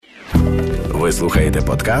Ви слухаєте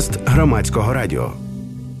подкаст Громадського радіо.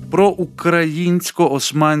 Про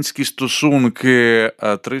українсько-османські стосунки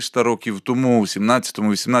 300 років тому, у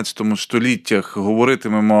 17-18 століттях,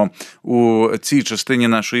 говоритимемо у цій частині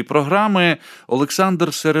нашої програми.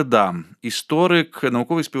 Олександр Середа, історик,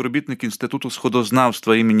 науковий співробітник Інституту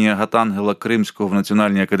сходознавства імені Агатангела Кримського в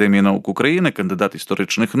Національній академії наук України, кандидат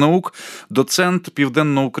історичних наук, доцент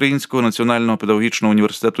Південно-Українського національного педагогічного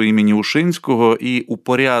університету імені Ушинського і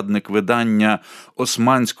упорядник видання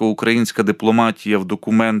 «Османсько-українська дипломатія в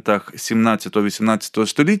документах 17-18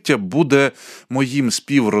 століття», буде моїм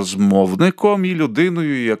співрозмовником і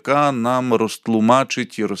людиною, яка нам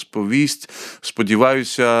розтлумачить і розповість,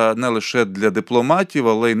 сподіваюся, не лише для дипломатів,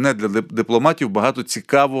 але й не для дипломатів, багато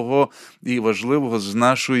цікавого і важливого з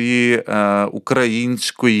нашої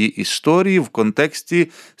української історії в контексті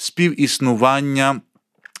співіснування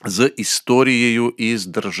з історією і з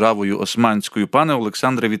державою османською. Пане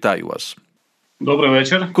Олександре, вітаю вас. Добрий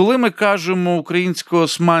вечір. Коли ми кажемо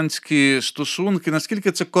українсько-османські стосунки,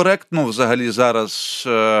 наскільки це коректно взагалі зараз?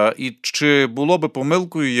 І чи було би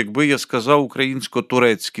помилкою, якби я сказав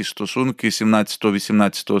українсько-турецькі стосунки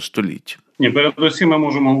 17-18 століття? Ні, передусім ми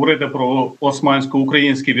можемо говорити про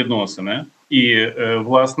османсько-українські відносини і,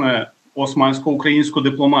 власне, османсько-українську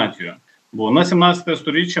дипломатію. Бо на 17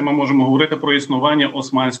 сторіччя ми можемо говорити про існування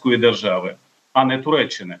Османської держави, а не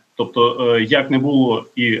Туреччини. Тобто, як не було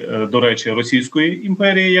і, до речі, Російської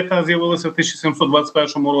імперії, яка з'явилася в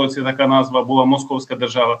 1721 році, така назва була Московська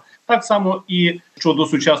держава, так само і щодо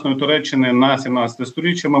сучасної Туреччини на 17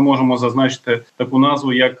 сторіччя ми можемо зазначити таку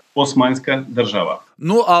назву, як Османська держава.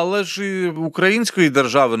 Ну, але ж і української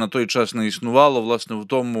держави на той час не існувало, власне, в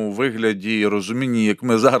тому вигляді і розумінні, як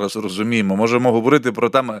ми зараз розуміємо. Можемо говорити про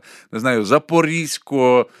там, не знаю,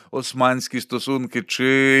 запорізько-османські стосунки чи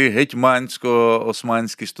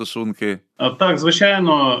гетьмансько-османські стосунки. Так,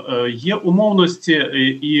 звичайно, є умовності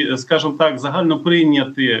і, скажімо так, загально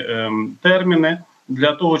прийняті терміни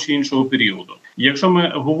для того чи іншого періоду. Якщо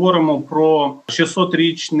ми говоримо про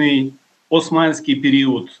 600-річний османський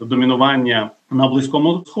період домінування на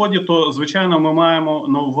Близькому Сході, то, звичайно, ми маємо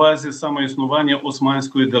на увазі саме існування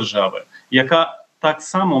Османської держави, яка так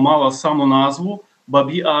само мала саму назву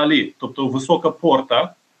Бабі-Алі, тобто висока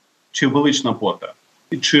порта чи велична порта,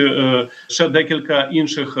 чи ще декілька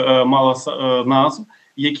інших мала назв,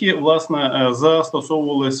 які, власне,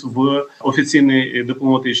 застосовувались в офіційній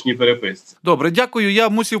дипломатичній переписці. Добре, дякую. Я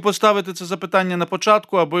мусив поставити це запитання на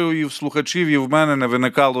початку, аби і в слухачів, і в мене не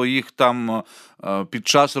виникало їх там під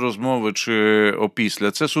час розмови чи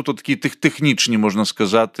опісля. Це суто такі технічні, можна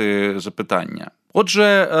сказати, запитання.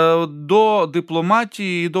 Отже, до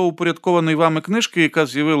дипломатії і до упорядкованої вами книжки, яка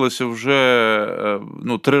з'явилася вже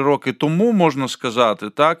 3 роки тому, можна сказати,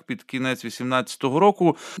 так, під кінець 18-го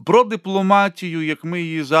року, про дипломатію, як ми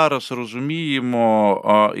її зараз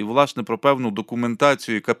розуміємо, і, власне, про певну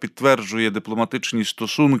документацію, яка підтверджує дипломатичні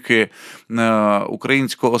стосунки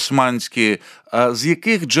українсько-османські, з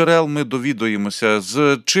яких джерел ми довідуємося,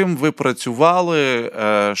 з чим ви працювали,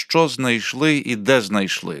 що знайшли і де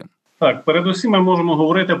знайшли? Так, передусім ми можемо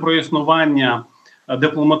говорити про існування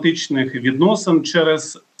дипломатичних відносин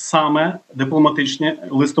через саме дипломатичне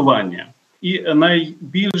листування. І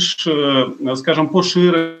найбільш, скажімо,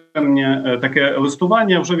 поширене таке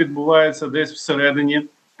листування вже відбувається десь всередині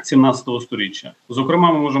 17 сторіччя.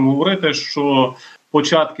 Зокрема, ми можемо говорити, що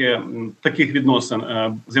початки таких відносин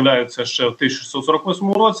з'являються ще в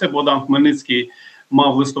 1648 році. Богдан Хмельницький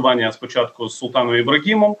мав листування спочатку з султаном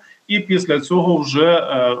Ібрагімом, і після цього вже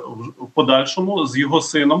в подальшому з його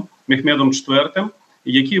сином Мехмедом IV,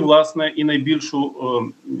 який, власне, і найбільшу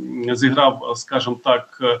зіграв, скажімо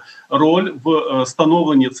так, роль в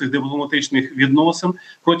становленні цих дипломатичних відносин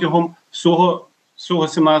протягом всього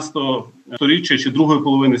 17-го сторіччя чи другої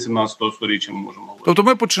половини 17-го сторіччя, ми можемо говорити. Тобто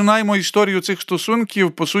ми починаємо історію цих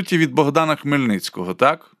стосунків, по суті, від Богдана Хмельницького,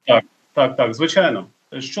 так? Так, звичайно.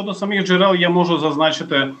 Щодо самих джерел я можу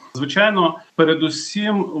зазначити, звичайно,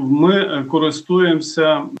 передусім ми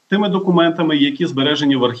користуємося тими документами, які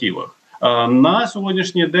збережені в архівах. На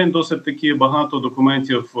сьогоднішній день досить таки багато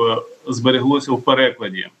документів збереглося в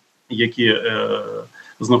перекладі, які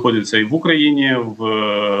знаходяться і в Україні,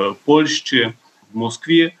 в Польщі, в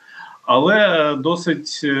Москві, але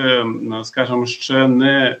досить, скажімо, ще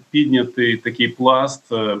не піднятий такий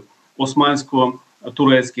пласт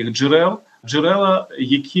османсько-турецьких джерел,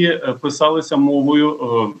 які писалися мовою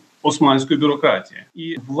османської бюрократії.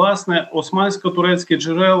 І, власне, османсько-турецькі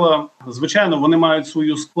джерела, звичайно, вони мають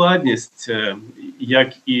свою складність, як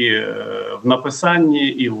і в написанні,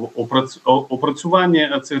 і в опрацюванні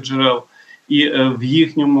цих джерел, і в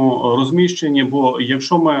їхньому розміщенні. Бо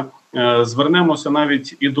якщо ми звернемося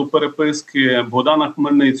навіть і до переписки Богдана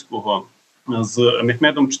Хмельницького з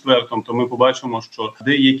Мехмедом IV, то ми побачимо, що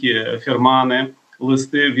деякі фірмани,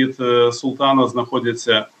 листи від султана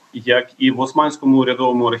знаходяться як і в Османському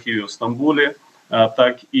урядовому архіві в Стамбулі,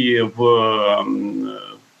 так і в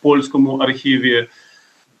польському архіві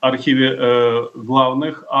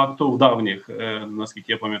главних актів давніх,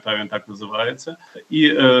 наскільки я пам'ятаю, він так називається.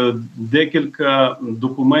 І декілька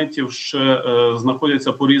документів ще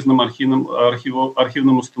знаходяться по різним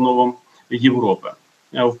архівним установам Європи.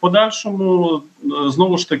 В подальшому,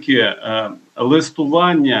 знову ж таки,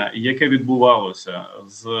 листування, яке відбувалося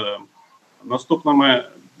з наступними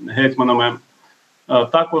гетьманами,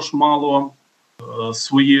 також мало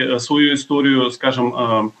свою історію,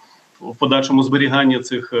 скажімо, в подальшому зберіганні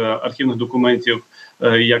цих архівних документів,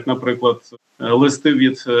 як, наприклад, листи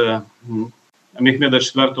від Мехмеда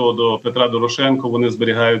IV до Петра Дорошенка, вони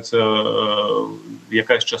зберігаються,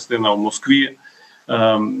 якась частина в Москві,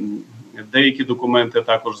 деякі документи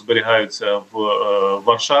також зберігаються в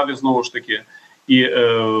Варшаві, знову ж таки. І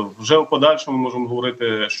вже в подальшому можемо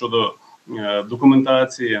говорити щодо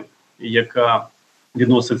документації, яка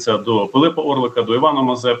відноситься до Пилипа Орлика, до Івана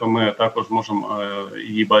Мазепи. Ми також можемо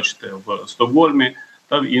її бачити в Стокгольмі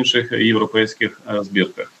та в інших європейських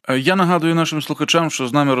збірках. Я нагадую нашим слухачам, що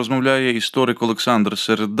з нами розмовляє історик Олександр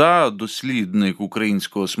Середа, дослідник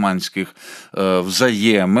українсько-османських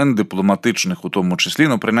взаємин, дипломатичних у тому числі.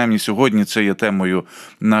 Ну, принаймні, сьогодні це є темою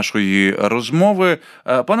нашої розмови.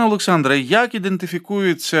 Пане Олександре, як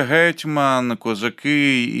ідентифікуються гетьман,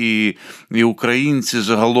 козаки і українці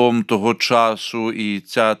загалом того часу, і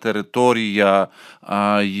ця територія,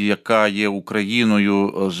 яка є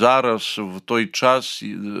Україною зараз, в той час,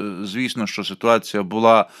 звісно, що ситуація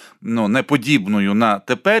була неподібною на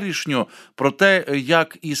теперішню, про те,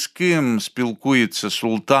 як і з ким спілкується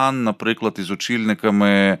султан, наприклад, із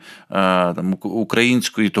очільниками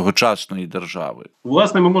української тогочасної держави.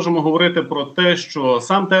 Власне, ми можемо говорити про те, що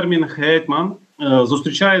сам термін «гетьман»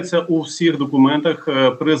 зустрічається у всіх документах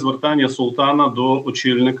при звертанні султана до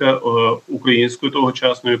очільника української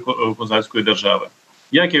тогочасної козацької держави.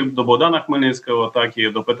 Як і до Богдана Хмельницького, так і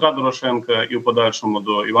до Петра Дорошенка, і в подальшому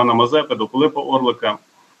до Івана Мазепи, до Пилипа Орлика.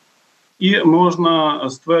 І можна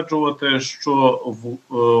стверджувати, що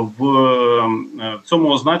в цьому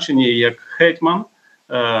означенні як «гетьман»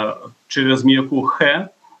 через м'яку «хе»,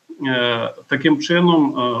 таким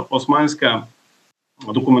чином османська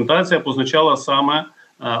документація позначала саме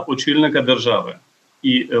очільника держави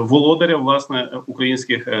і володаря, власне,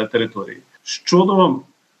 українських територій. Щодо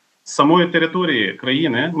самої території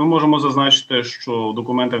країни, ми можемо зазначити, що в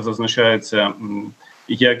документах зазначається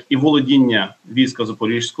як і володіння війська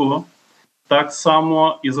Запорізького, так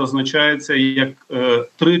само і зазначається як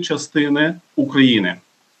 3 частини України.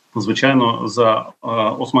 Звичайно, за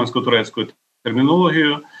османсько-турецькою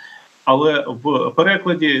термінологією, але в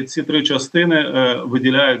перекладі ці 3 частини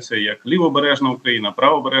виділяються як Лівобережна Україна,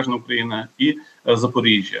 Правобережна Україна і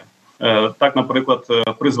Запоріжжя. Так, наприклад,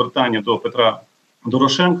 при звертанні до Петра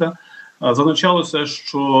Дорошенка зазначалося,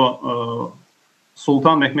 що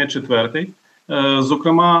султан Мехмед IV,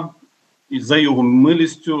 зокрема, за його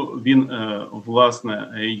милістю, він, власне,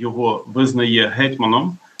 його визнає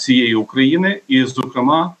гетьманом всієї України і,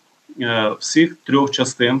 зокрема, всіх 3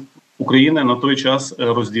 частин України на той час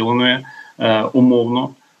розділеної умовно.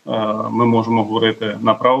 Ми можемо говорити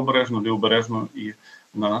на Правобережну, Лівобережну і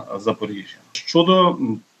на Запоріжжя. Щодо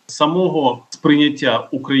самого сприйняття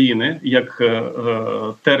України як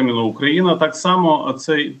терміну Україна, так само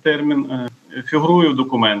цей термін фігурує в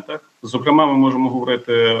документах. Зокрема, ми можемо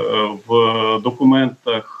говорити в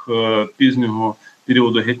документах пізнього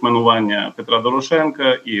періоду гетьманування Петра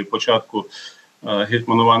Дорошенка і початку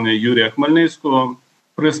гетьманування Юрія Хмельницького.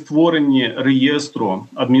 При створенні реєстру,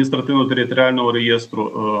 адміністративно-територіального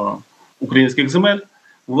реєстру українських земель,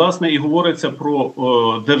 власне, і говориться про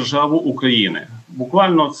державу України.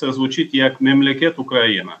 Буквально це звучить як «Мемлекет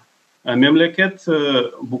Україна». «Мемлекет»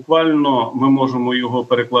 буквально ми можемо його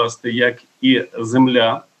перекласти як і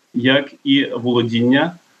земля, як і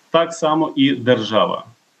володіння, так само і держава.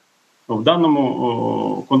 В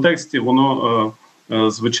даному контексті воно,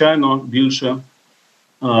 звичайно, більше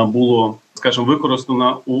було, скажімо,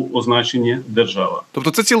 використано у означенні держава.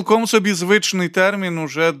 Тобто це цілком собі звичний термін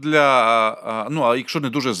уже для, а якщо не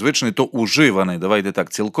дуже звичний, то уживаний, давайте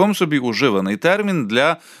так, цілком собі уживаний термін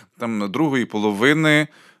для другої половини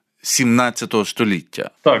 17 століття.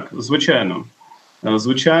 Так, звичайно.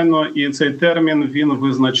 Звичайно, і цей термін, він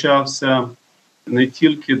визначався не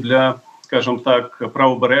тільки для, скажімо так,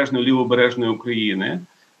 правобережної, лівобережної України,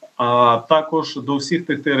 а також до всіх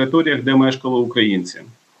тих територіях, де мешкали українці.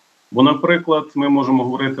 Бо, наприклад, ми можемо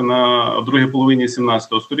говорити на другій половині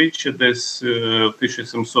 17 століття, десь в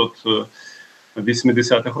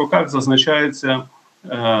 1780-х роках зазначається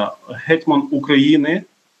гетьман України,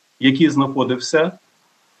 який знаходився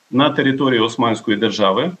на території Османської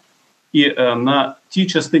держави і на тій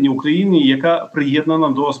частині України, яка приєднана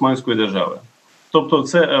до Османської держави. Тобто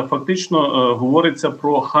це фактично говориться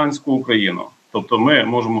про ханську Україну. Тобто ми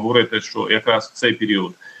можемо говорити, що якраз в цей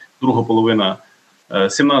період, друга половина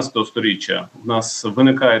 17 століття, в нас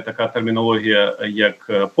виникає така термінологія,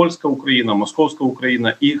 як польська Україна, московська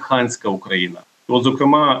Україна і ханська Україна. От,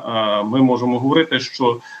 зокрема, ми можемо говорити,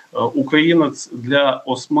 що Україна для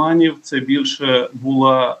османів це більше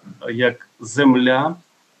була як земля,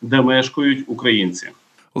 де мешкають українці.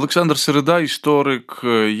 Олександр Середа, історик,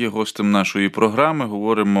 є гостем нашої програми.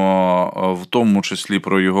 Говоримо в тому числі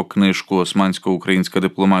про його книжку «Османсько-українська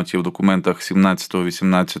дипломатія в документах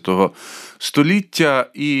 17-18 століття».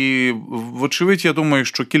 І, вочевидь, я думаю,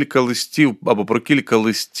 що кілька листів, або про кілька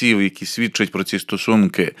листів, які свідчать про ці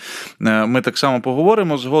стосунки, ми так само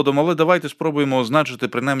поговоримо згодом, але давайте спробуємо означити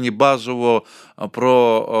принаймні базово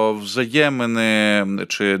про взаємини,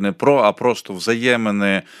 чи не про, а просто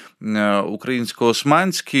взаємини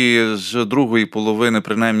українсько-османські з другої половини,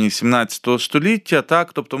 принаймні, 17 століття,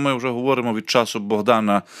 так? Тобто ми вже говоримо від часу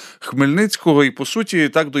Богдана Хмельницького і, по суті,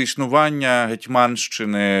 так до існування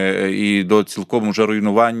Гетьманщини і до цілком уже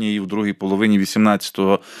руйнування її в другій половині 18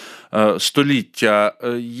 століття.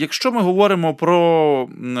 Якщо ми говоримо про,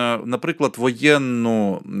 наприклад,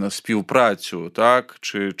 воєнну співпрацю, так,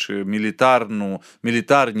 чи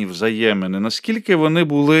мілітарні взаємини, наскільки вони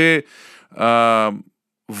були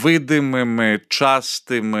видимими,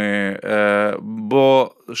 частими,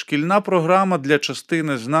 бо шкільна програма для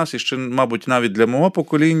частини з нас, і ще, мабуть, навіть для мого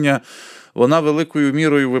покоління, вона великою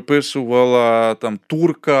мірою виписувала там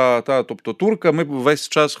турка, тобто турка ми весь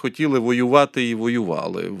час хотіли воювати і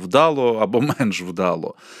воювали, вдало або менш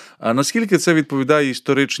вдало. А наскільки це відповідає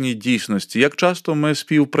історичній дійсності? Як часто ми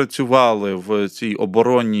співпрацювали в цій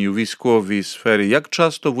оборонній, військовій сфері? Як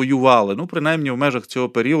часто воювали? Ну, принаймні в межах цього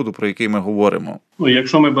періоду, про який ми говоримо. Ну,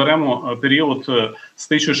 якщо ми беремо період з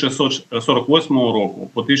 1648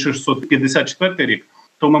 року по 1654 рік,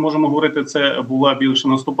 то ми можемо говорити, це була більше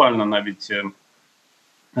наступальна навіть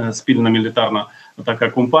спільна мілітарна така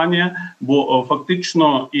кампанія, бо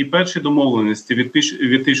фактично і перші домовленості від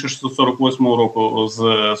 1648 року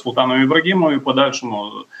з султаном Ібрагімом і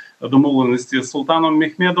подальшому домовленості з султаном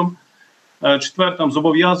Мехмедом IV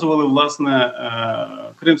зобов'язували, власне,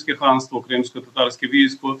 Кримське ханство, кримсько-татарське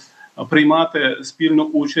військо приймати спільну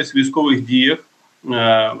участь в військових діях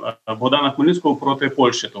Богдана Хмельницького проти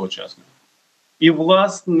Польщі тогочасної. І,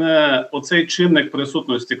 власне, оцей чинник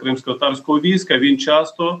присутності кримсько-татарського війська, він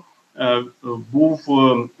часто був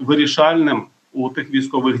вирішальним у тих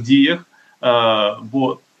військових діях,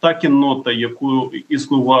 бо та кіннота,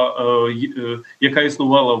 яка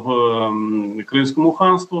існувала в Кримському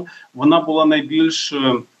ханстві, вона була найбільш,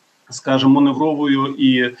 скажімо, маневровою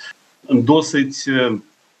і досить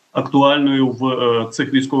актуальною в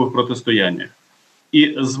цих військових протистояннях.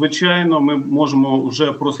 І, звичайно, ми можемо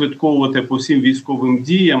вже прослідковувати по всім військовим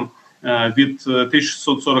діям від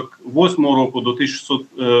 1648 року до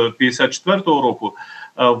 1654 року,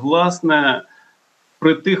 власне,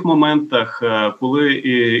 при тих моментах, коли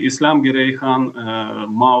Іслам Гірей-хан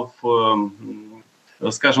мав,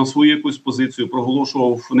 скажімо, свою якусь позицію,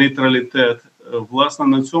 проголошував нейтралітет, власне,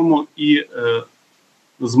 на цьому і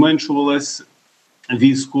зменшувалась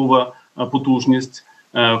військова потужність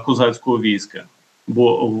козацького війська.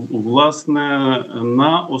 Бо, власне,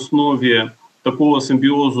 на основі такого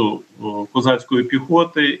симбіозу козацької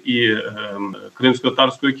піхоти і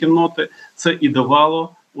кримсько-татарської кінноти це і давало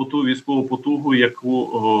оту військову потугу,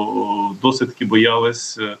 яку досить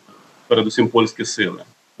боялись передусім польські сили.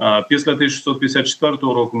 Після 1654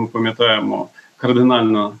 року, ми пам'ятаємо,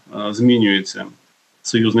 кардинально змінюються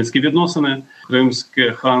союзницькі відносини.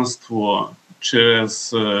 Кримське ханство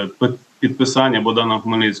через підписання Богданом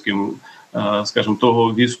Хмельницьким, скажімо,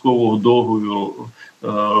 того військового договору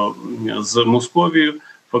з Московією,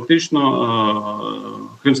 фактично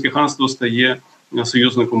Кримське ханство стає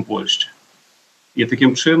союзником Польщі. І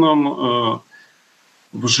таким чином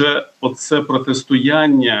вже оце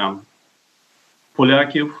протистояння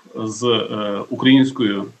поляків з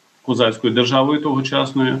українською козацькою державою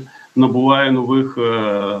тогочасною набуває нових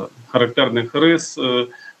характерних рис,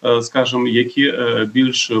 скажімо, які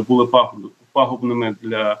більш були пагубними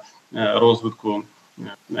для розвитку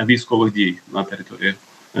військових дій на території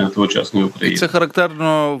тогочасної України. І це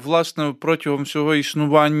характерно, власне, протягом всього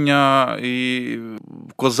існування і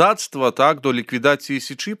козацтва, так, до ліквідації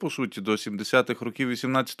Січі, по суті, до 70-х років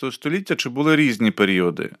 18 століття, чи були різні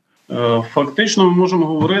періоди? Фактично ми можемо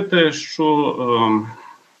говорити, що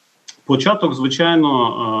початок,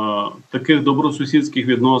 звичайно, таких добросусідських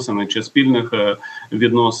відносин чи спільних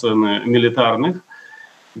відносин мілітарних,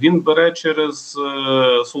 він бере через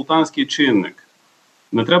султанський чинник.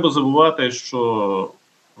 Не треба забувати, що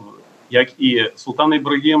як і султан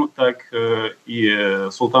Ібрагім, так і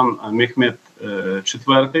султан Мехмед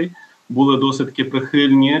IV були досить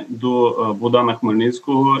прихильні до Богдана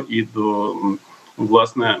Хмельницького і до,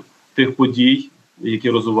 власне, тих подій, які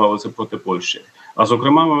розвивалися проти Польщі. А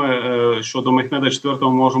зокрема, ми щодо Мехмеда IV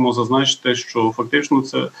можемо зазначити, що фактично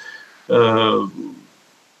це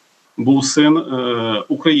був син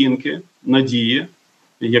українки Надії,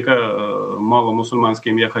 яка мала мусульманське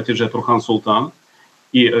ім'я Хатідже Турхан Султан.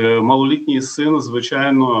 І малолітній син,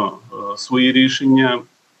 звичайно, свої рішення,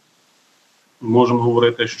 можемо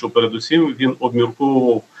говорити, що передусім він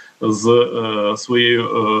обмірковував з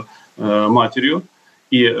своєю матір'ю.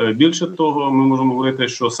 І більше того, ми можемо говорити,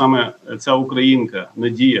 що саме ця українка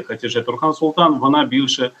Надія Хатідже Турхан Султан, вона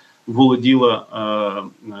більше володіла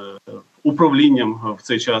управлінням в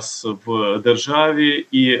цей час в державі,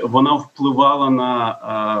 і вона впливала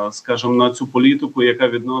на, скажімо, на цю політику, яка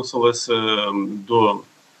відносилася до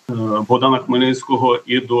Богдана Хмельницького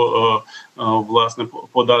і до, власне,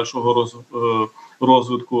 подальшого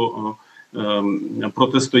розвитку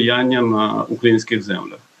протистояння на українських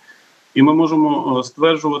землях. І ми можемо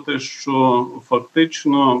стверджувати, що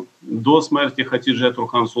фактично до смерті Хатідже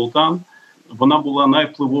Турхан Султан вона була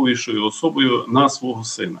найвпливовішою особою на свого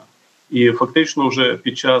сина. І фактично вже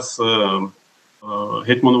під час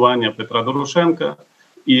гетьманування Петра Дорошенка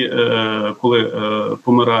і коли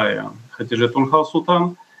помирає Хатідже Турхан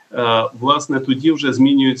Султан, власне, тоді вже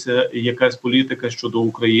змінюється якась політика щодо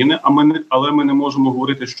України, але ми не можемо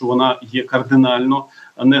говорити, що вона є кардинально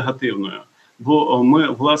негативною. Бо ми,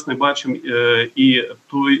 власне, бачимо і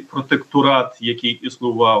той протекторат, який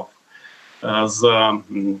існував за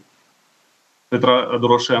Петра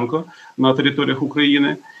Дорошенка на територіях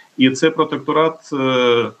України. І цей протекторат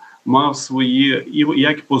мав свої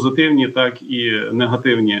як позитивні, так і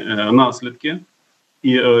негативні наслідки.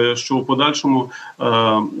 І що в подальшому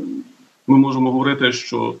ми можемо говорити,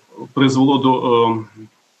 що призвело до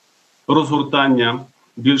розгортання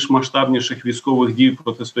більш масштабніших військових дій в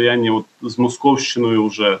протистоянні з Московщиною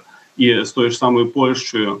вже і з тою ж самою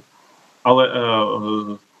Польщею. Але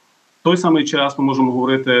в той самий час ми можемо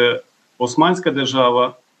говорити, Османська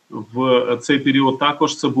держава в цей період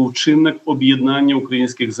також це був чинник об'єднання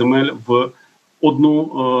українських земель в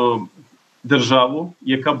одну державу,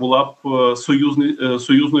 яка була б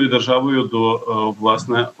союзною державою до,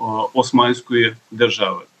 власне, Османської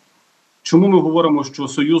держави. Чому ми говоримо, що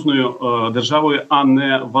союзною державою, а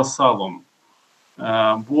не васалом?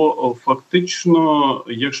 Бо фактично,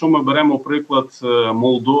 якщо ми беремо приклад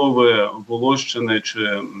Молдови, Волощини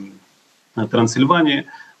чи Трансильванії,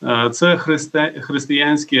 це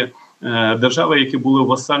християнські держави, які були в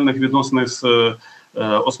васальних відносинах з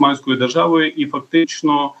Османською державою, і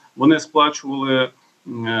фактично вони сплачували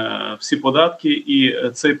всі податки, і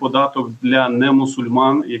цей податок для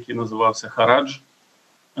немусульман, який називався харадж,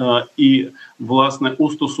 і, власне,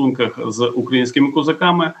 у стосунках з українськими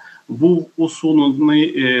козаками був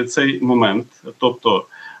усунений цей момент. Тобто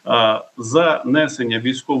за несення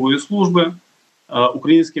військової служби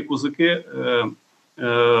українські козаки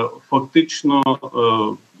фактично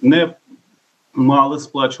не мали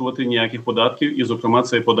сплачувати ніяких податків, і, зокрема,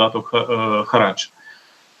 цей податок харадж.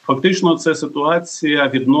 Фактично, це ситуація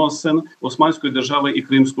відносин Османської держави і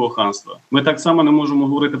Кримського ханства. Ми так само не можемо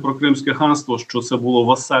говорити про Кримське ханство, що це було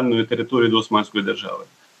васальною територією до Османської держави.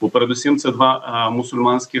 Бо передусім це два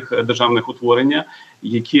мусульманських державних утворення,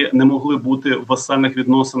 які не могли бути в васальних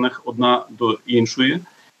відносинах одна до іншої.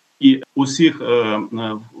 І у всіх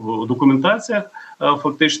документаціях,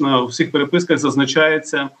 фактично у всіх переписках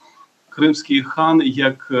зазначається Кримський хан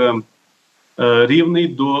як рівний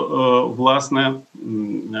до, власне,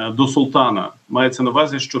 до султана. Мається на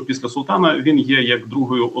увазі, що після султана він є як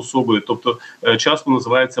другою особою, тобто часто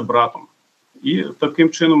називається братом. І таким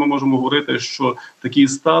чином ми можемо говорити, що такий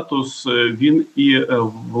статус, він і,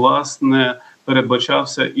 власне,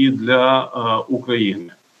 передбачався і для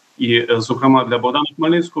України. І, зокрема, для Богдана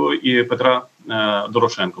Хмельницького і Петра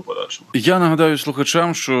Дорошенка подальшому. Я нагадаю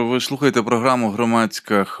слухачам, що ви слухаєте програму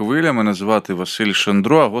 «Громадська хвиля». Мене звати Василь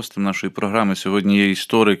Шандро, а гостем нашої програми сьогодні є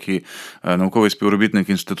історик і науковий співробітник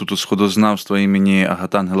Інституту сходознавства імені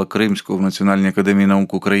Агатангела Кримського в Національній академії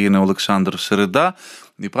наук України Олександр Середа.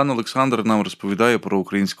 І пан Олександр нам розповідає про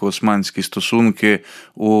українсько-османські стосунки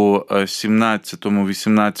у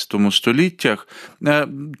 17-18 століттях.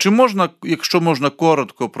 Чи можна, якщо можна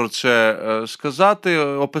коротко про це сказати,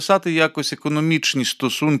 описати якось економічні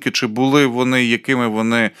стосунки, чи були вони, якими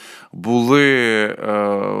вони були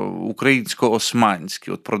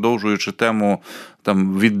українсько-османські, от продовжуючи тему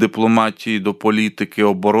там від дипломатії до політики,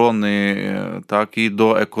 оборони, так і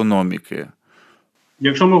до економіки?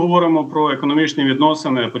 Якщо ми говоримо про економічні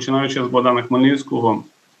відносини, починаючи з Богдана Хмельницького,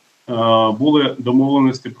 були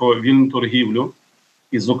домовленості про вільну торгівлю,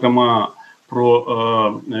 і, зокрема,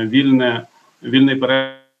 про вільний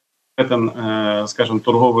перетин, скажімо,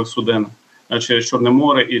 торгових суден через Чорне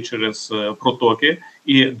море і через протоки.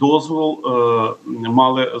 І дозвол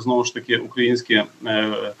мали, знову ж таки, українські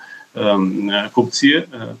купці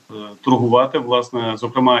торгувати, власне,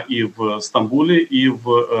 зокрема, і в Стамбулі, і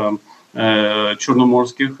в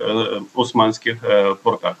чорноморських османських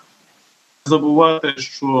портах. Забувати,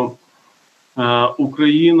 що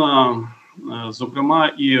Україна,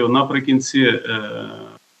 зокрема, і наприкінці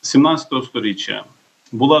 17 століття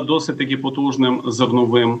була досить таки потужним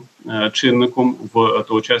зерновим чинником в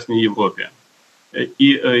тогочасній Європі. І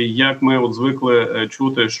як ми от звикли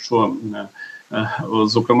чути, що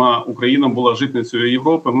зокрема Україна була житницею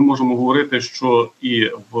Європи, ми можемо говорити, що і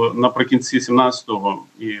наприкінці 17-го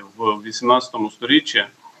і в 18 сторіччі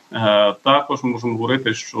також ми можемо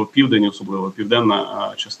говорити, що південь, особливо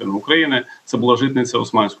південна частина України, це була житниця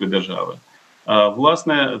Османської держави.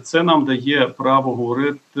 Власне, це нам дає право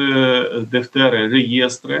говорити дефтери,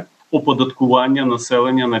 реєстри оподаткування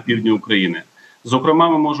населення на півдні України. Зокрема,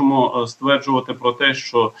 ми можемо стверджувати про те,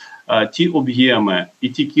 що ті об'єми і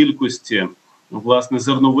ті кількості, власне,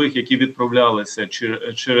 зернових, які відправлялися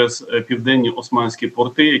через південні османські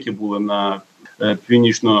порти, які були на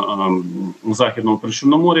північно-західному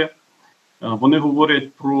Причорномор'ї, вони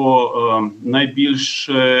говорять про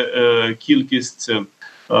найбільшу кількість,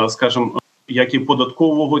 скажімо, як і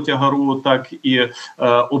податкового тягару, так і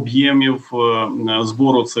об'ємів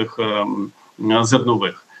збору цих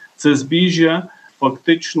зернових. Це збіжжя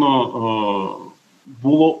фактично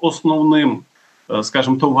було основним,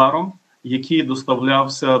 скажімо, товаром, який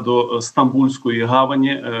доставлявся до Стамбульської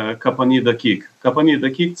гавані Капані-Дакік.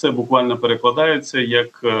 Капані-Дакік – це буквально перекладається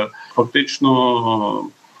як фактично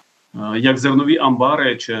як зернові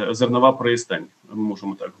амбари чи зернова пристань,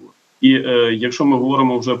 можемо так говорити. І якщо ми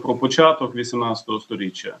говоримо вже про початок 18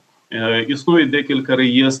 століття, існує декілька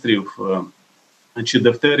реєстрів чи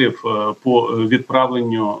дефтерів по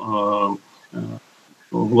відправленню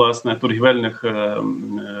власне торгівельних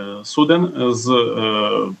суден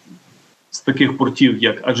з таких портів,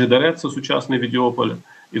 як Аджидаре, це сучасний Відіополь,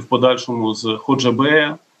 і в подальшому з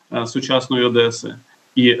Ходжабея, сучасної Одеси.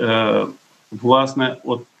 І власне,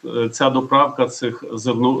 от ця доправка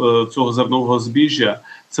цього зернового збіжжя,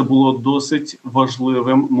 це було досить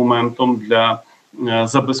важливим моментом для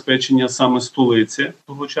забезпечення саме столиці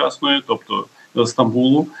тогочасної, тобто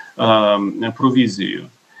Стамбулу, провізією.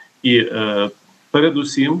 І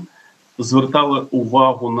передусім звертали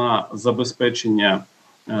увагу на забезпечення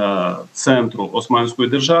центру Османської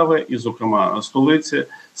держави і, зокрема, столиці,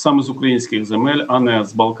 саме з українських земель, а не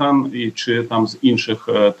з Балкан чи там з інших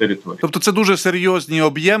територій. Тобто це дуже серйозні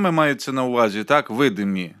об'єми маються на увазі, так?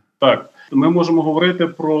 Видимі? Так. Ми можемо говорити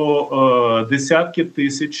про десятки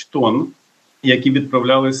тисяч тонн, які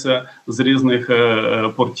відправлялися з різних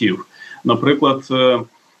портів. Наприклад,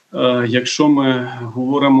 якщо ми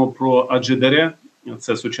говоримо про Аджидаре,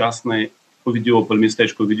 це сучасний Овідіополь,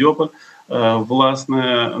 містечко Овідіополь,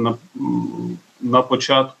 власне, на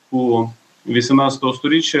початку 18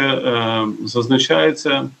 століття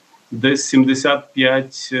зазначається десь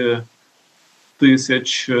 75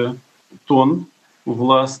 тисяч тонн,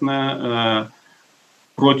 власне,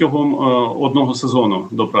 протягом одного сезону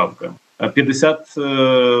доправка. 50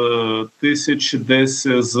 тисяч десь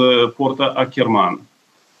з порта Акерман.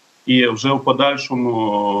 І вже в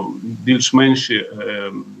подальшому більш-менші,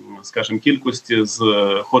 скажімо, кількості з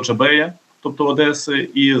Ходжабея, тобто Одеси,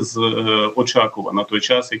 і з Очакова, на той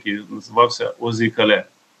час, який називався Озікале.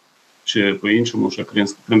 Чи по-іншому, ще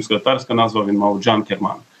кримсько-татарська назва, він мав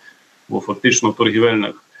Джан-Керман. Бо фактично в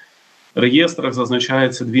торгівельних реєстрах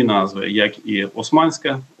зазначаються дві назви, як і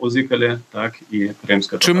османська Озікале, так і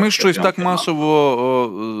кримська. Чи ми щось так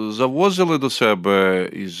масово завозили до себе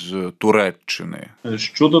із Туреччини?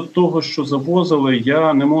 Щодо того, що завозили,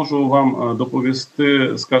 я не можу вам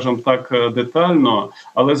доповісти, скажімо так, детально,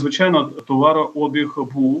 але, звичайно, товарообіг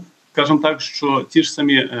був. Скажімо так, що ті ж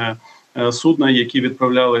самі судна, які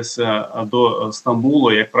відправлялися до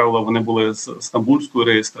Стамбулу, як правило, вони були з стамбульською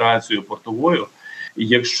реєстрацією портовою,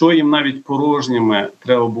 якщо їм навіть порожніми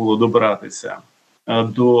треба було добиратися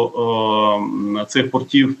до цих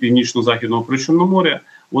портів Північно-Західного Причорномор'я,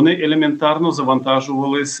 вони елементарно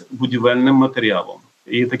завантажувались будівельним матеріалом.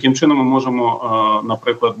 І таким чином ми можемо,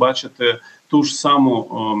 наприклад, бачити ту ж саму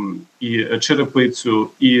і черепицю,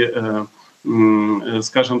 і,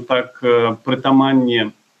 скажімо так, притаманні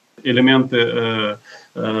елементи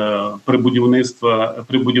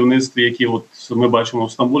при будівництві, які от ми бачимо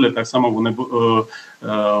в Стамбулі, так само вони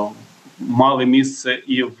мали місце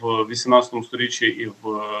і в 18 сторіччі, і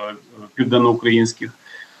в південноукраїнських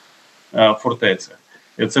фортецях.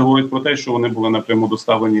 І це говорить про те, що вони були напряму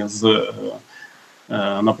доставлені з,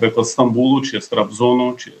 наприклад, Стамбулу, чи з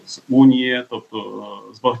Трабзону, чи з Унії, тобто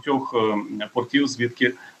з багатьох портів,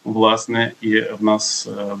 звідки, власне, і в нас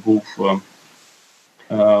був,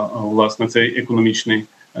 власне, цей економічний,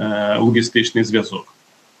 логістичний зв'язок.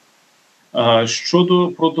 Щодо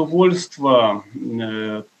продовольства,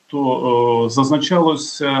 то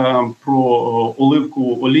зазначалося про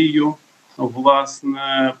оливкову олію,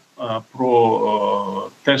 власне, про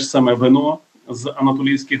те ж саме вино з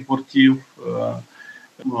анатолійських портів,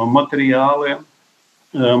 матеріали,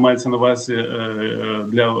 мається на увазі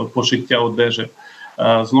для пошиття одежі.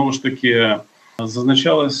 Знову ж таки,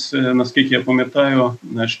 зазначалось, наскільки я пам'ятаю,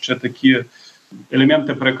 ще такі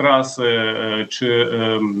елементи прикраси, чи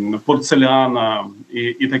порцеляна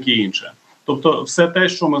і таке інше. Тобто все те,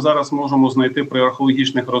 що ми зараз можемо знайти при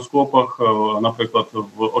археологічних розкопах, наприклад,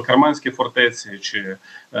 в Окерманській фортеці чи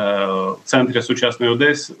в центрі сучасної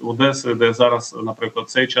Одеси, де зараз, наприклад, в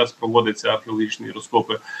цей час проводяться археологічні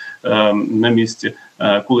розкопи на місці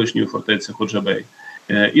колишньої фортеці Ходжабей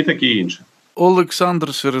і таке інше.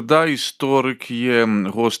 Олександр Середа, історик, є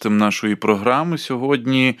гостем нашої програми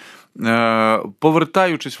сьогодні.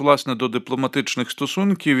 Повертаючись, власне, до дипломатичних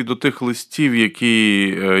стосунків і до тих листів, які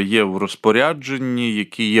є в розпорядженні,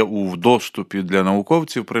 які є у доступі для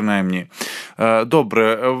науковців, принаймні.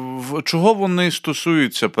 Добре, чого вони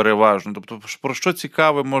стосуються переважно? Тобто, про що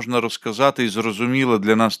цікаве можна розказати і зрозуміло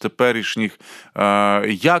для нас теперішніх,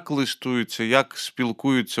 як листуються, як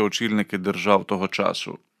спілкуються очільники держав того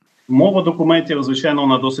часу? Мова документів, звичайно,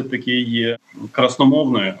 вона досить таки є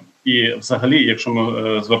красномовною. І взагалі, якщо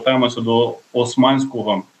ми звертаємося до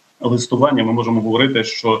османського листування, ми можемо говорити,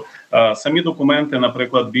 що самі документи,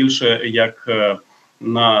 наприклад, більше як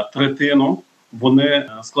на третину, вони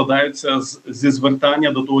складаються зі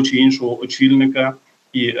звертання до того чи іншого очільника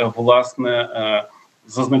і, власне,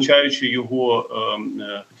 зазначаючи його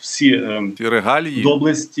всі регалії,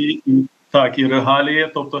 доблесті, так, і регалії,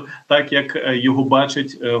 тобто так, як його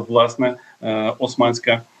бачить, власне,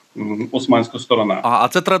 османська сторона. А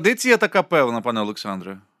це традиція така певна, пане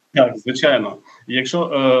Олександре? Так, звичайно.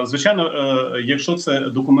 Якщо це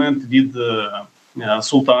документ від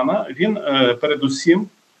султана, він передусім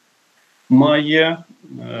має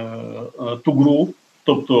тугру,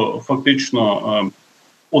 тобто фактично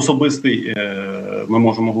особистий, ми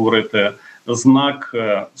можемо говорити, знак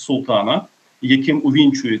султана, яким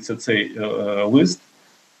увінчується цей лист,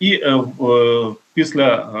 і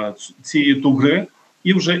після цієї тугри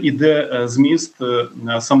і вже йде зміст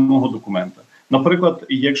самого документа. Наприклад,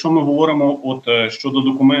 якщо ми говоримо щодо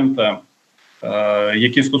документа,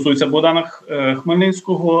 який стосується Богдана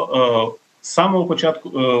Хмельницького, з самого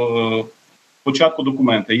початку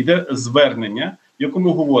документа йде звернення, в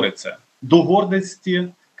якому говориться до гордості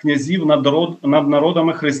князів над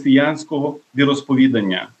народами християнського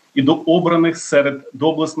віросповідання і до обраних серед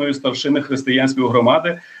доблесної старшини християнської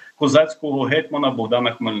громади козацького гетьмана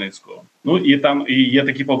Богдана Хмельницького. Ну і там і є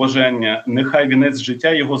такі побажання: нехай вінець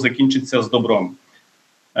життя його закінчиться з добром.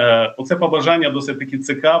 Оце побажання досить таки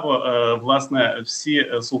цікаво. Власне, всі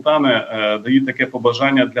султани дають таке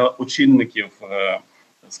побажання для очільників,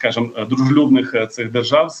 скажімо, дружелюбних цих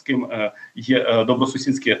держав, з ким є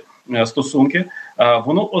добросусідські стосунки.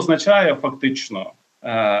 Воно означає фактично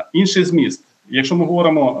інший зміст. Якщо ми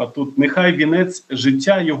говоримо тут, нехай вінець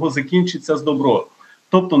життя його закінчиться з добро.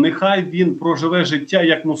 Тобто, нехай він проживе життя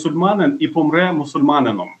як мусульманин і помре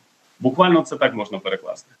мусульманином. Буквально це так можна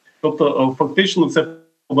перекласти. Тобто, фактично, це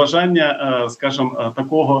побажання, скажімо,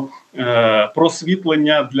 такого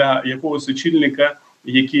просвітлення для якогось очільника,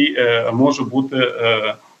 який може бути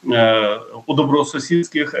у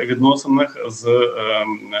добросусідських відносинах з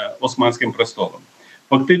Османським престолом.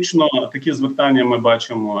 Фактично, такі звертання ми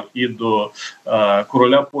бачимо і до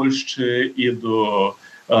короля Польщі, і до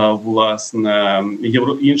власне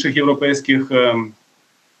інших європейських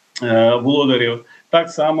володарів. Так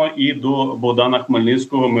само і до Богдана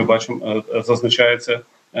Хмельницького ми бачимо, зазначається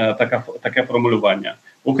таке формулювання.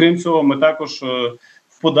 Окрім цього, ми також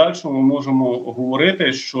в подальшому можемо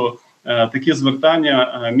говорити, що такі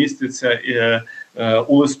звертання містяться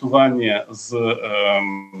у листуванні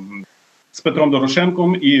з Петром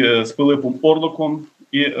Дорошенком і з Пилипом Орликом,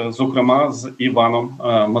 і, зокрема, з Іваном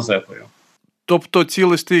Мазепою. Тобто ці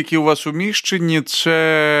листи, які у вас уміщені,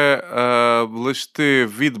 це листи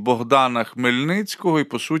від Богдана Хмельницького і,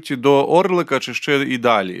 по суті, до Орлика, чи ще і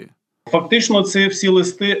далі? Фактично, це всі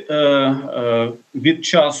листи від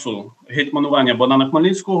часу гетьманування Богдана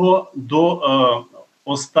Хмельницького до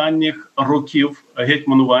останніх років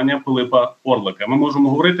гетьманування Пилипа Орлика. Ми можемо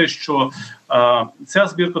говорити, що ця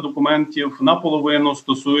збірка документів наполовину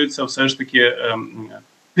стосується все ж таки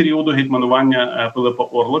періоду гетьманування Пилипа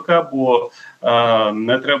Орлика, бо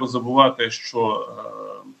не треба забувати, що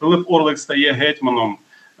Пилип Орлик стає гетьманом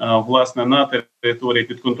власне на території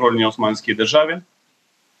підконтрольній Османській державі,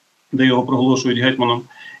 де його проголошують гетьманом,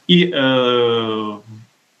 і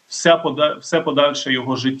все подальше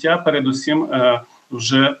його життя передусім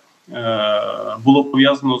вже було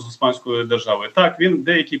пов'язано з Османською державою. Так, він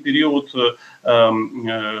деякий період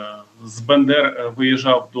з Бендер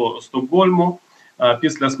виїжджав до Стокгольму.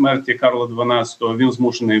 Після смерті Карла XII він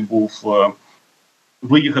змушений був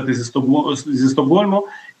виїхати зі Стокгольму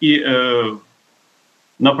і,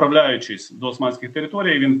 направляючись до османських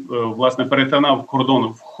територій, він, власне, перетинав кордон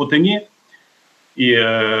в Хотині і,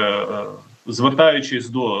 звертаючись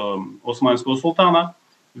до османського султана,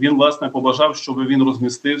 він, власне, побажав, щоб він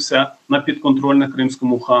розмістився на підконтрольних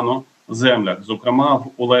кримському хану землях, зокрема в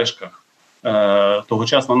Олешках.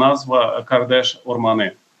 Тогочасна назва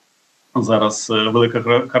Кардеш-Ормани. Зараз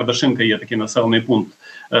Велика Кардашинка є такий населений пункт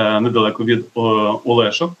недалеко від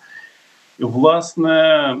Олешок.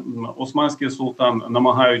 Власне, османський султан,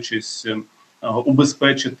 намагаючись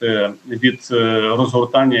убезпечити від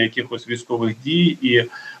розгортання якихось військових дій і,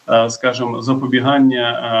 скажімо,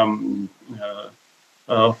 запобігання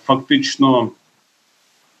фактично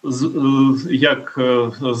як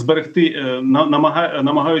зберегти,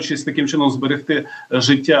 намагаючись таким чином зберегти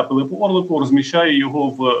життя Пилипу Орлику, розміщає його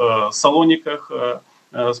в Салоніках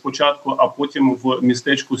спочатку, а потім в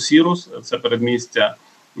містечку Сірус, це передмістя,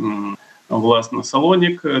 власне,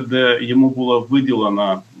 Салонік, де йому була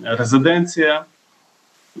виділена резиденція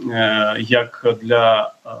як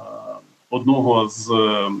для одного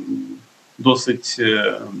з досить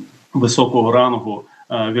високого рангу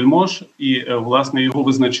вельмож, і, власне, його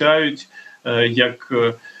визначають як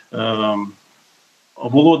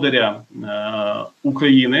володаря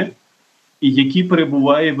України, який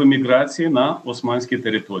перебуває в еміграції на османській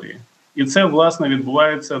території. І це, власне,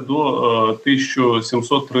 відбувається до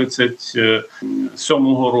 1737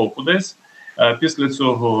 року десь. Після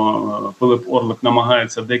цього Пилип Орлик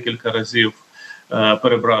намагається декілька разів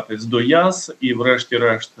перебратись до Яс, і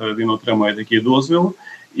врешті-решт він отримує такий дозвіл.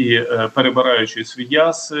 І перебираючись в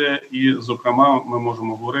Яси, і, зокрема, ми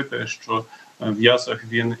можемо говорити, що в Ясах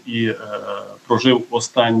він і прожив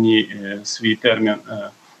останній свій термін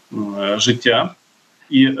життя.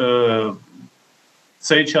 І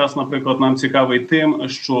цей час, наприклад, нам цікавий тим,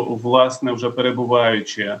 що, власне, вже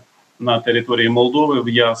перебуваючи на території Молдови в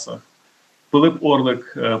Ясах, Пилип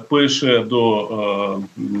Орлик пише до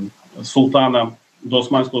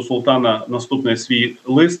османського султана наступний свій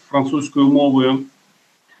лист французькою мовою,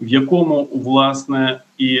 в якому, власне,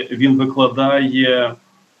 і він викладає,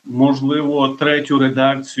 можливо, третю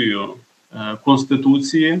редакцію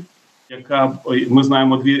Конституції, яка, ми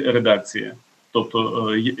знаємо дві редакції,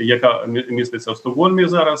 тобто, яка міститься в Стокгольмі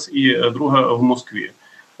зараз, і друга в Москві.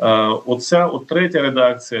 Оця третя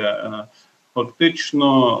редакція,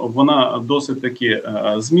 фактично, вона досить таки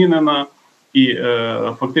змінена, і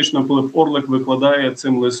фактично Пилип Орлик викладає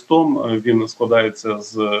цим листом, він складається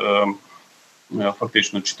з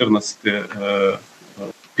фактично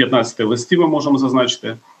 14-15 листів, ми можемо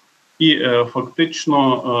зазначити, і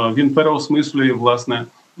фактично він переосмислює, власне,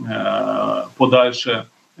 подальше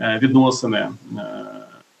відносини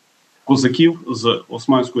козаків з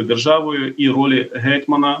Османською державою і ролі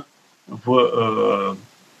гетьмана в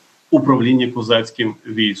управлінні козацьким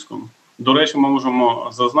військом. До речі, ми можемо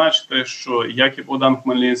зазначити, що як і Богдан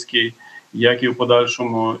Хмельницький, як і в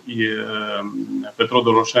подальшому і Петро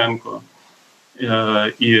Дорошенко,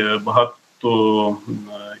 і багато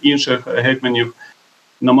інших гетьманів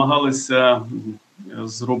намагалися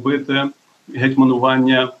зробити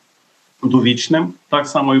гетьманування довічним. Так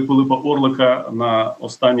само і Пилипа Орлика на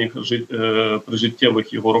останніх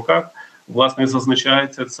прижиттєвих його роках, власне,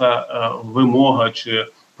 зазначається ця вимога чи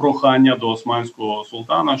прохання до османського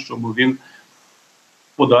султана, щоб він в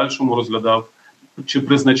подальшому розглядав чи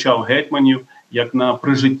призначав гетьманів як на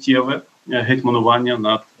прижиттєве гетьманування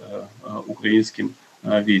над українським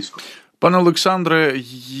військом. Пане Олександре,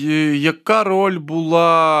 яка роль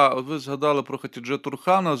була, ви згадали про Хатідже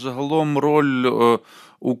Турхана, загалом роль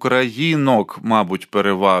українок, мабуть,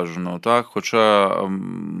 переважно, так? Хоча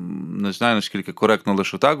не знаю, наскільки коректно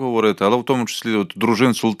лише так говорити, але в тому числі от,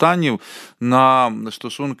 дружин султанів на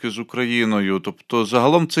стосунки з Україною. Тобто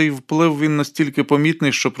загалом цей вплив, він настільки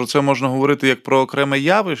помітний, що про це можна говорити як про окреме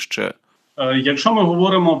явище? Якщо ми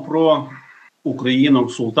говоримо про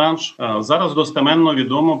українок султанш, зараз достеменно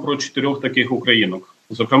відомо про 4 таких українок.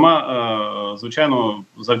 Зокрема, звичайно,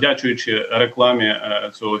 завдячуючи рекламі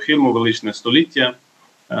цього фільму «Величне століття»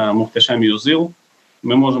 Мухтешем Юзил,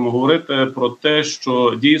 ми можемо говорити про те,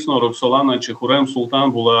 що дійсно Роксолана чи Хурем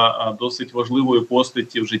Султан була досить важливою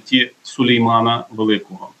постаттю в житті Сулеймана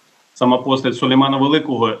Великого. Сама постать Сулеймана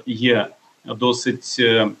Великого є досить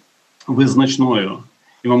визначною.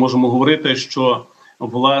 І ми можемо говорити, що,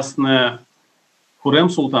 власне, Хурем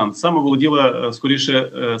Султан саме володіла,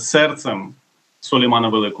 скоріше, серцем Сулеймана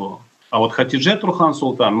Великого. А от Хатідже Турхан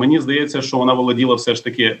Султан, мені здається, що вона володіла все ж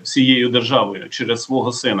таки всією державою через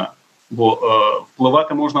свого сина. Бо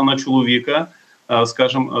впливати можна на чоловіка,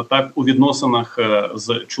 скажімо так, у відносинах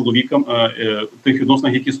з чоловіком, тих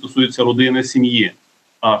відносинах, які стосуються родини, сім'ї.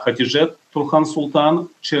 А Хатідже Турхан Султан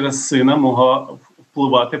через сина могла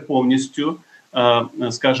впливати повністю,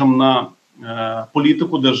 скажімо, на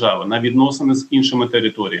політику держави, на відносини з іншими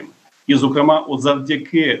територіями. І, зокрема, от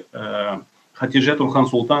завдяки Хатідже Турхан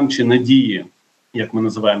Султан чи Надії, як ми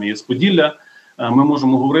називаємо її з Поділля, ми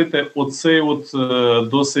можемо говорити оцей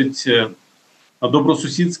досить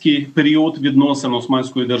добросусідський період відносин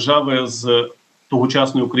Османської держави з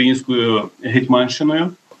тогочасною українською гетьманщиною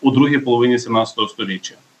у другій половині 17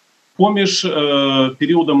 століття. Поміж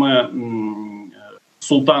періодами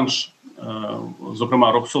султанш,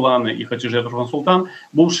 зокрема Роксолани і Хатідже Турхан Султан,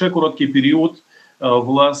 був ще короткий період,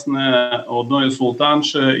 власне, одної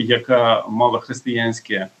султанші, яка мала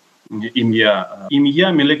християнське ім'я.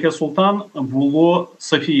 Ім'я Меліке Султан було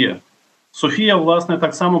Софія. Софія, власне,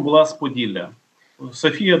 так само була з Поділля.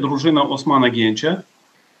 Софія – дружина Османа Генча,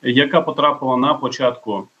 яка потрапила на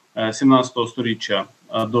початку 17 століття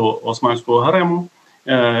до Османського гарему.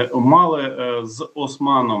 Мали з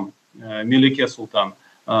Османом Меліке Султан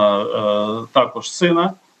також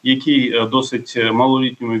сина, який досить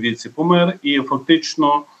малолітньому віці помер. І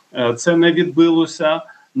фактично це не відбилося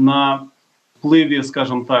на впливі,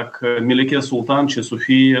 скажімо так, Меліке Султан чи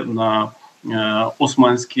Софії на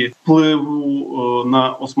османські, впливу на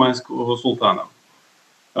османського султана.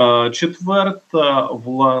 Четверта,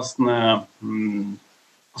 власне,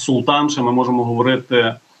 султанша, ми можемо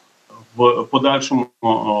говорити в подальшому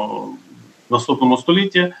наступному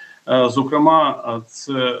столітті. Зокрема,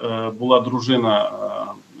 це була дружина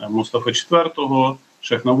Мустафи IV,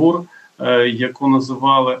 Шехнавур, яку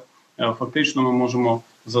називали. Фактично ми можемо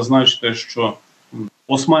зазначити, що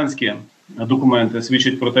османські документи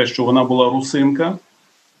свідчать про те, що вона була русинка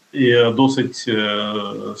і досить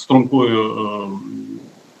стрункою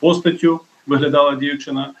постаттю виглядала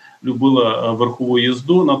дівчина, любила верхову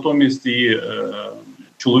їзду, натомість її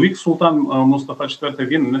чоловік султан Мустафа IV,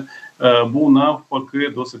 він був навпаки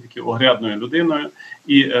досить таки огрядною людиною.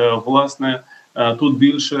 І, власне, тут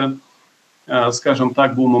більше, скажімо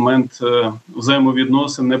так, був момент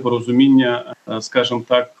взаємовідносин, непорозуміння, скажімо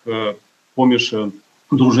так, поміж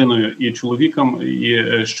дружиною і чоловіком, і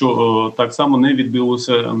що так само не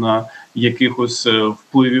відбилося на якихось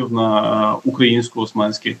впливів на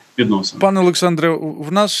українсько-османські відносини. Пане Олександре,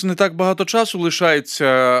 в нас не так багато часу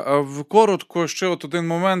лишається. Коротко, ще один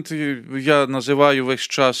момент, я називаю весь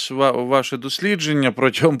час ваше дослідження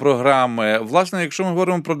протягом програми. Власне, якщо ми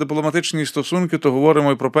говоримо про дипломатичні стосунки, то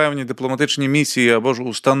говоримо і про певні дипломатичні місії або ж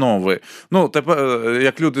установи. Ну, тепер,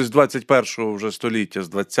 як люди з 21-го вже століття, з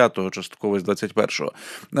 20-го, частково з 21-го.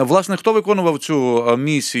 Власне, хто виконував цю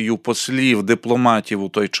місію послів, дипломатів у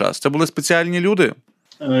той час? Це були спеціальні люди?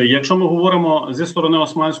 Якщо ми говоримо зі сторони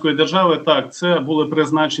Османської держави, так, це були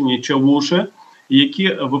призначені чавуші,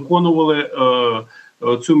 які виконували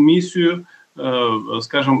цю місію,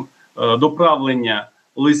 скажімо, доправлення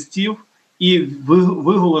листів і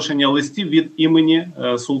виголошення листів від імені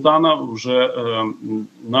султана вже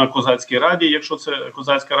на Козацькій раді, якщо це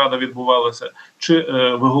Козацька рада відбувалася, чи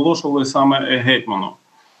виголошували саме гетьману.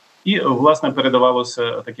 І, власне,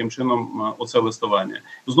 передавалося таким чином оце листування.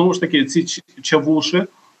 Знову ж таки, ці чавуші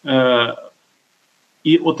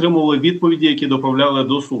і отримували відповіді, які доправляли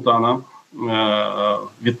до султана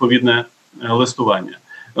відповідне листування.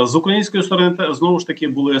 З української сторони, знову ж таки,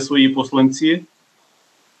 були свої посланці,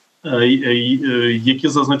 які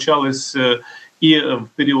зазначались і в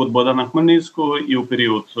період Богдана Хмельницького, і в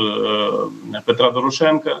період Петра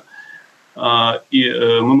Дорошенка. І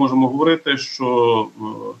ми можемо говорити, що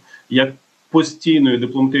як постійної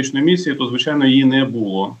дипломатичної місії, то, звичайно, її не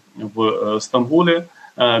було в Стамбулі.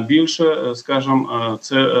 Більше, скажімо,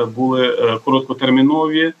 це були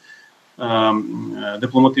короткотермінові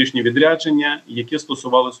дипломатичні відрядження, які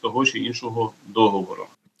стосувалися того чи іншого договору.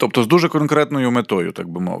 Тобто з дуже конкретною метою, так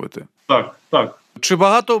би мовити. Так. Чи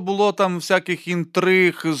багато було там всяких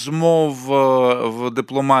інтриг, змов в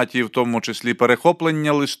дипломатії, в тому числі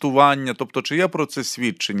перехоплення листування? Тобто, чи є про це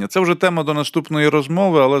свідчення? Це вже тема до наступної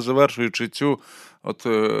розмови, але завершуючи цю,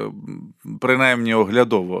 принаймні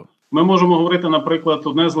оглядово. Ми можемо говорити, наприклад,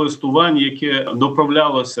 одне з листувань, яке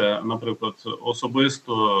доправлялося, наприклад,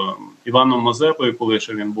 особисто Іваном Мазепою, коли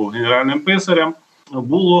ще він був генеральним писарем,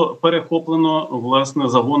 було перехоплено, власне,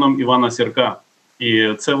 загоном Івана Сірка.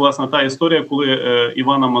 І це, власне, та історія, коли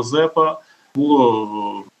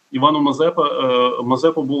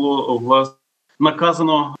Мазепу було, власне,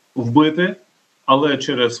 наказано вбити, але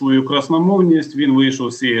через свою красномовність він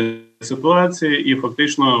вийшов з цієї ситуації, і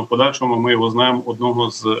фактично в подальшому ми його знаємо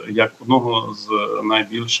як одного з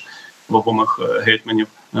найбільш вагомих гетьманів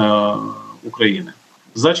України.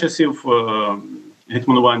 За часів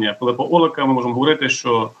гетьманування Пилипа Орлика ми можемо говорити,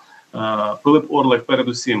 що Пилип Орлик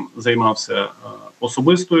передусім займався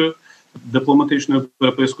особистою дипломатичною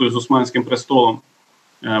перепискою з Османським престолом.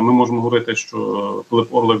 Ми можемо говорити, що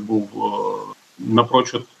Пилип Орлик був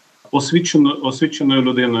напрочуд освіченою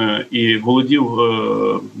людиною і володів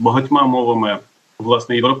багатьма мовами,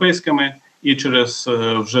 власне, європейськими, і через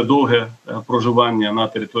вже довге проживання на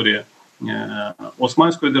території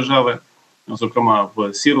Османської держави, зокрема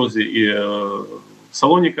в Сірозі і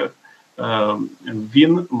Салоніках,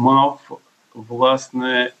 він мав,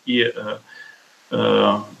 власне,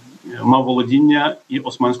 мав володіння і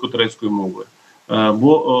османсько-турецькою мовою.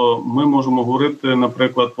 Бо ми можемо говорити,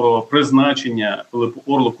 наприклад, про призначення Пилипу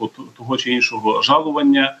Орлику того чи іншого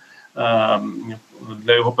жалування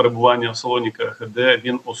для його перебування в Салоніках, де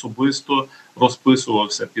він особисто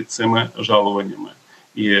розписувався під цими жалуваннями.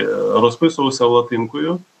 І розписувався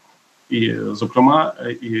латинкою, і, зокрема,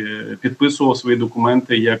 і підписував свої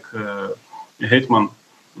документи як гетьман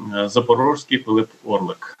Запорозький Пилип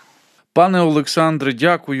Орлик. Пане Олександре,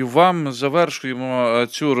 дякую вам. Завершуємо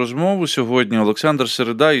цю розмову сьогодні. Олександр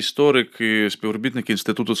Середа, історик і співробітник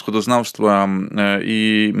Інституту сходознавства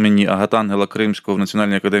імені Агатангела Кримського в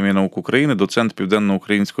Національній академії наук України, доцент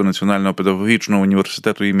Південно-Українського національного педагогічного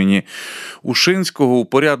університету імені Ушинського,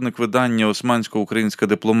 упорядник видання «Османсько-українська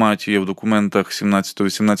дипломатія» в документах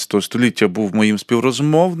 17-18 століття, був моїм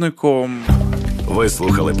співрозмовником. Ви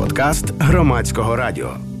слухали подкаст Громадського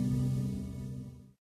радіо.